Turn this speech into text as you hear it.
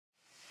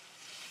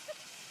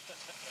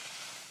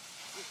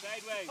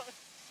Sideways.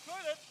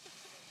 Toilet.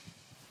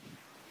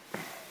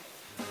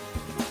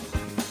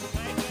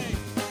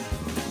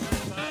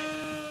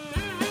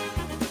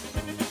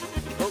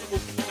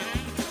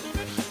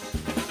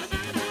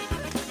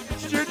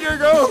 Stuart, you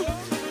go!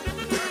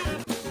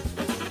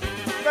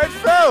 Right,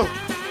 Phil!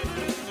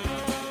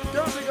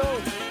 Goes the goal!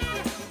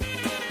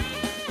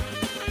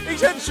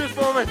 He's hitting shit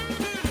for me!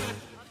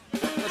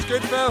 That's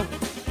good, Phil!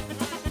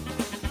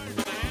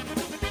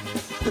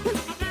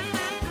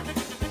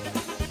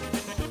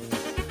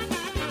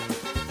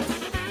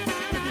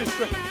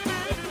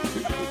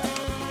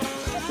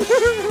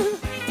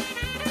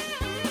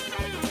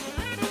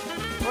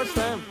 What's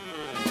them?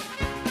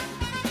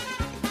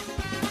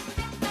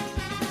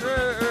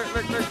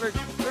 Look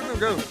them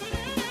go.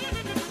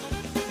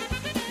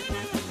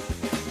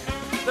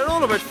 They're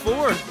all about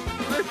 4.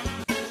 Look.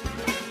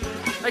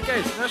 Hey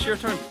guys, that's your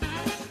turn.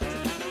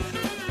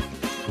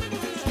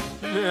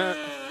 Yeah.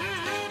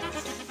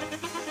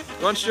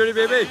 Go on, Sturdy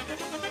baby.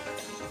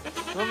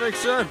 Don't make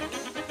son.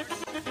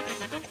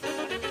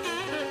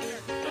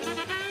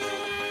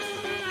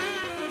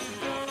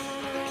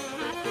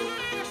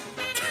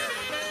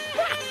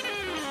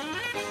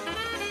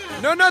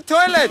 No, no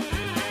toilet!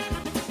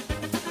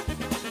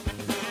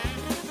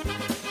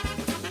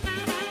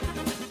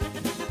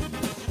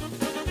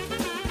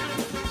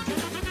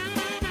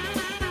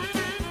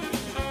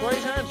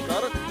 Right hands,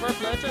 got it. Fair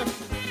play to him.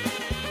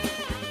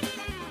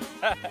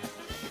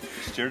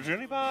 Stuart's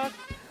really bad.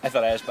 I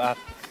thought I was bad.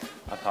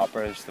 And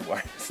Hopper is the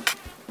worst.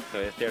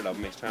 So they're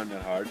loving me, he's trying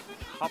down hard.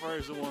 Hopper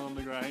is the one on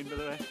the ground, by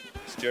the way.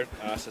 Stuart,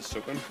 ass is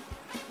soaking.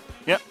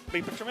 Yep,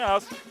 big picture of my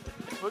ass.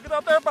 Look at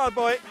that there, bad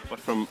boy. But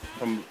from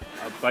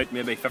about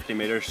maybe 50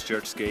 metres,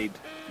 Stuart skied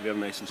real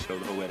nice and slow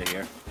the whole way to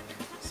here.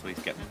 So he's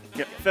getting...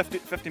 Yep,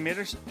 50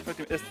 metres.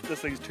 This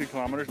thing's 2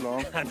 kilometres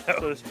long. I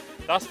know. So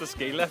that's the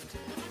ski lift.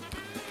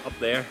 Up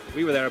there.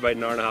 We were there about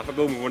an hour and a half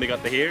ago and we only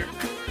got to here.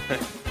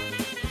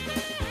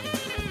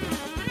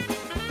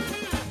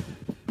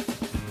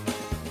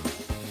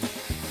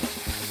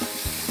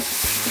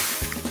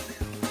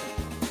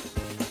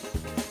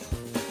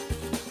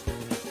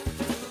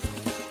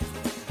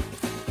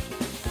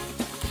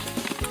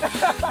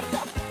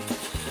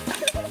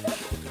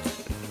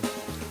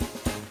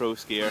 Pro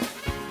skier.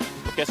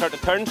 Okay, start to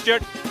turn,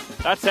 Stuart.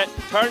 That's it.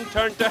 Turn,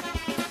 turn, turn.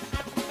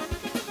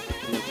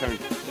 And then turn.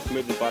 Just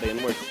move the body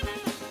inwards.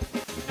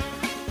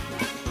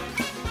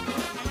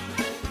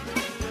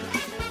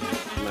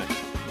 Nice.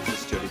 This is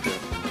Stuarty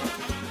doing.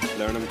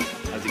 Learn him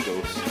as he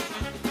goes.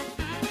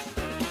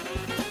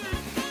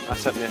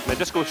 That's it, mate. Now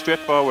just go straight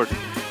forward.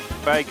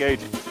 Very good.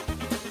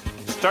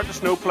 Start the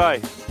snow plough.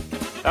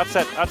 That's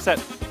it. That's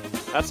it.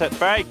 That's it.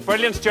 Very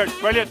brilliant, Stuart.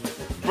 Brilliant.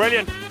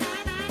 Brilliant.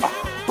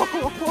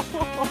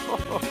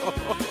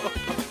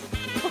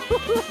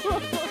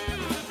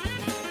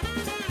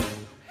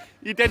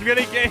 You did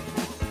really good.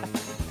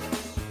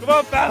 Come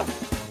on, pal.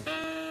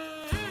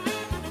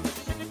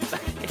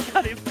 You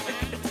can't even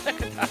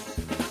look at that.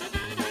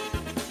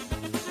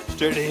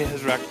 Sturdy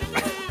is wrecked.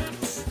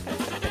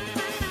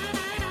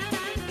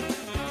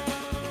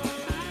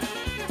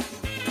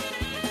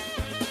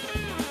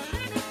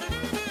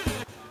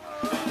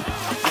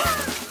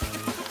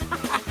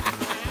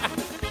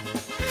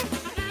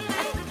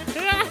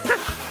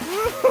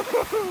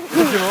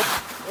 Give up.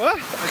 What?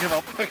 I give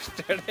up.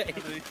 Sturdy.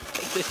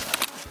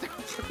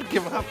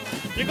 Give up.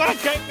 You gotta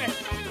take me.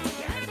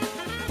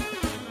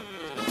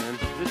 And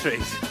the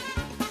trees.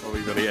 Oh,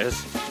 he really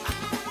is.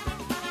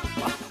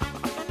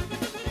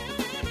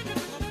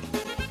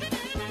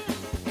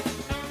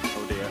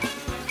 Oh dear.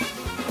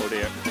 Oh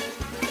dear.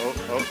 Oh,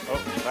 oh, oh.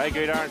 Very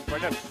good, Aaron.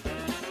 Brilliant.